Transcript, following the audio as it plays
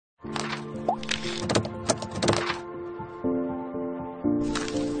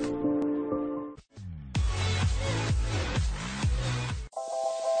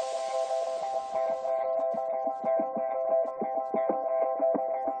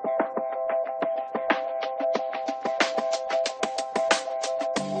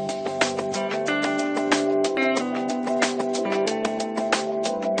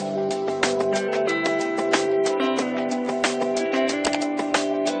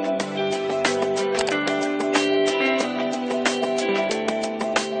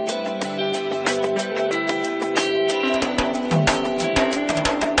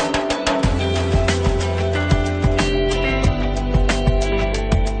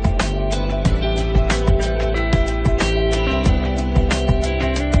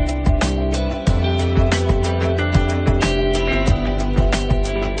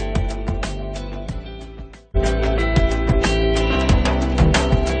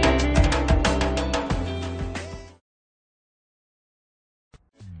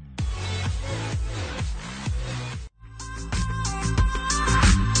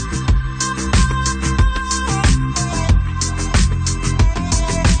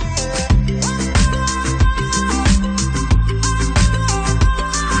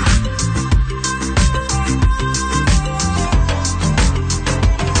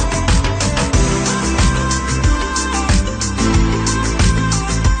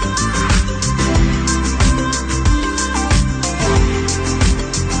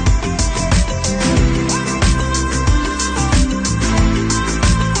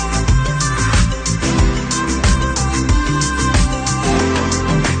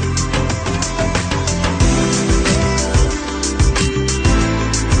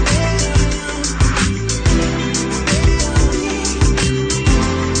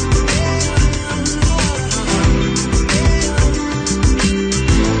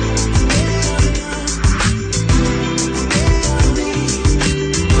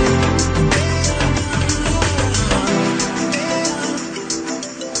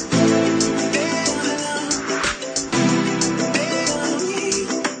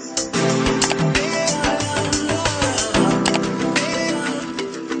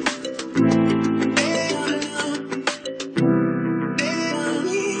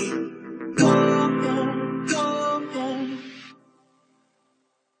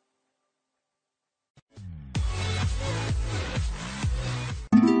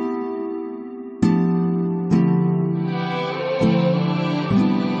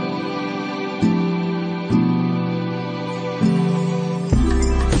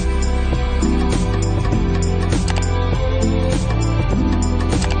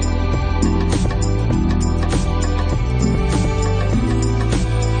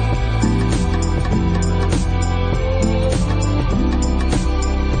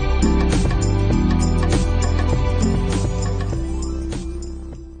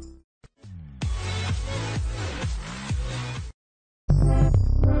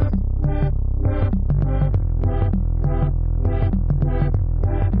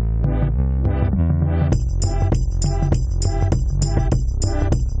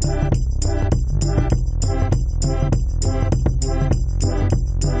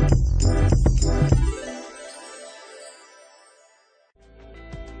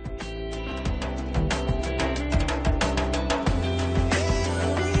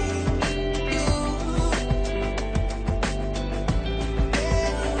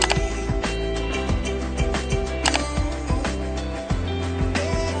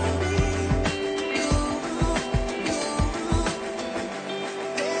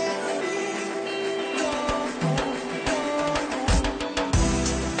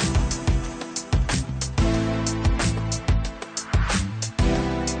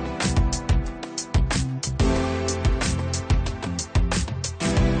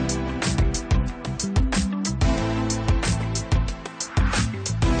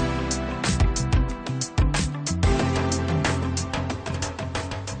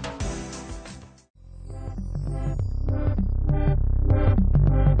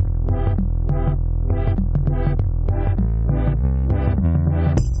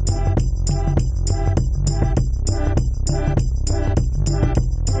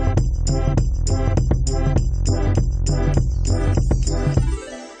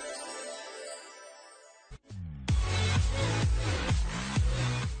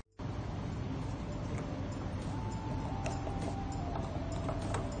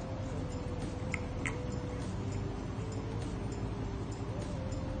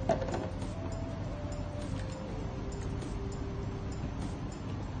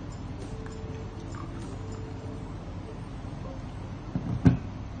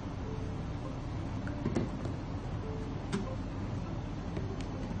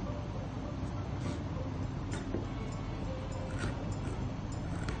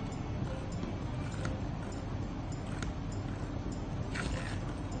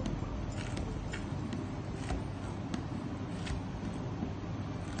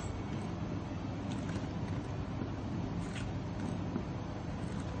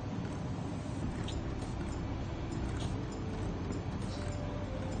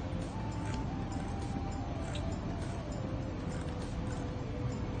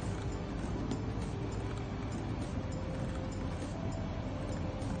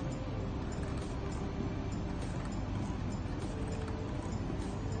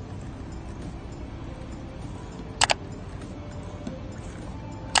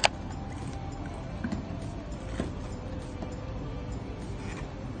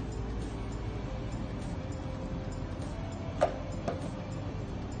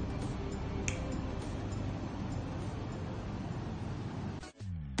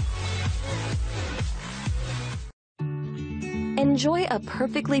Enjoy a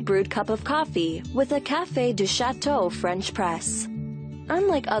perfectly brewed cup of coffee with a Café du Chateau French press.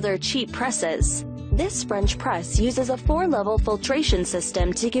 Unlike other cheap presses, this French press uses a 4-level filtration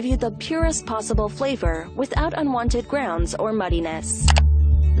system to give you the purest possible flavor without unwanted grounds or muddiness.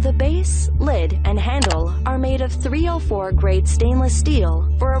 The base, lid, and handle are made of 304 grade stainless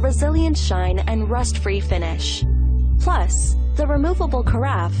steel for a resilient shine and rust-free finish. Plus, the removable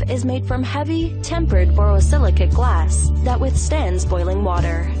carafe is made from heavy, tempered borosilicate glass that withstands boiling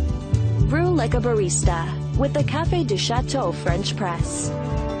water. Brew like a barista with the Café du Chateau French press.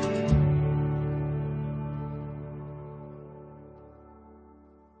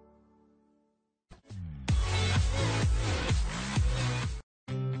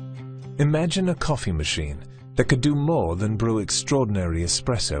 Imagine a coffee machine that could do more than brew extraordinary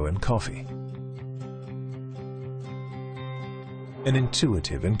espresso and coffee. An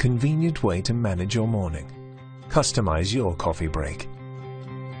intuitive and convenient way to manage your morning. Customize your coffee break.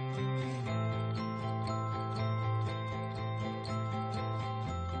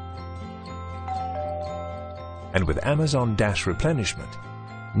 And with Amazon Dash replenishment,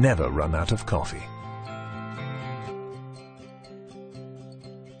 never run out of coffee.